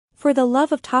For the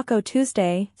love of Taco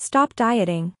Tuesday, stop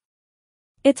dieting.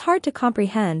 It's hard to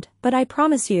comprehend, but I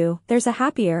promise you, there's a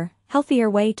happier, healthier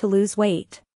way to lose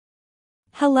weight.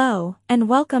 Hello, and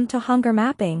welcome to Hunger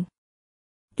Mapping.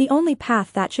 The only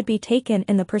path that should be taken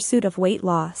in the pursuit of weight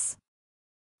loss.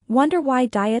 Wonder why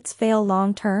diets fail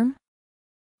long-term?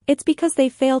 It's because they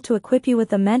fail to equip you with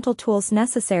the mental tools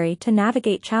necessary to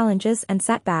navigate challenges and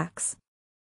setbacks.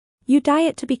 You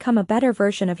diet to become a better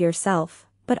version of yourself,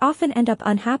 but often end up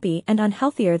unhappy and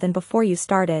unhealthier than before you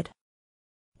started.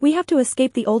 We have to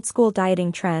escape the old-school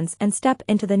dieting trends and step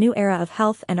into the new era of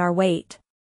health and our weight.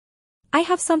 I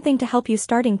have something to help you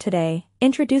starting today,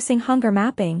 introducing Hunger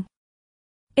Mapping.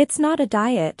 It's not a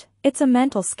diet, it's a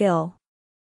mental skill.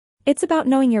 It's about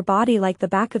knowing your body like the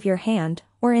back of your hand,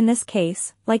 or in this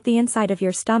case, like the inside of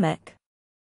your stomach.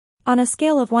 On a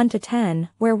scale of 1 to 10,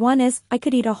 where 1 is, I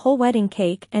could eat a whole wedding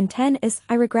cake, and 10 is,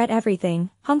 I regret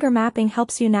everything, Hunger Mapping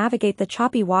helps you navigate the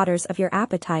choppy waters of your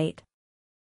appetite.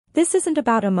 This isn't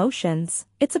about emotions,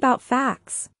 it's about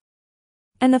facts.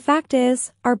 And the fact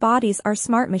is, our bodies are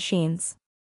smart machines.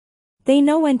 They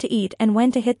know when to eat and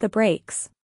when to hit the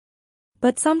brakes.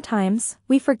 But sometimes,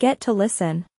 we forget to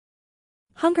listen.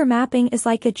 Hunger Mapping is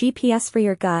like a GPS for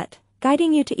your gut,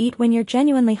 guiding you to eat when you're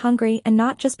genuinely hungry and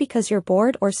not just because you're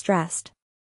bored or stressed.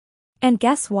 And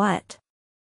guess what?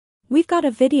 We've got a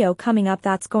video coming up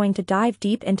that's going to dive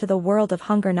deep into the world of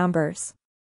hunger numbers.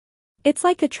 It's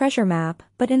like a treasure map,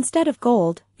 but instead of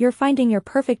gold, you're finding your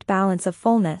perfect balance of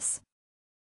fullness.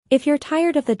 If you're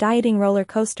tired of the dieting roller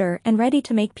coaster and ready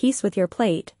to make peace with your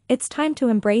plate, it's time to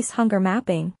embrace Hunger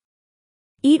Mapping.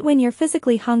 Eat when you're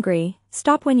physically hungry,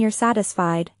 stop when you're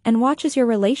satisfied, and watch as your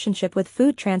relationship with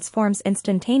food transforms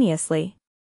instantaneously.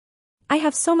 I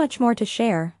have so much more to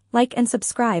share. Like and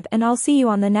subscribe, and I'll see you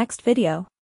on the next video.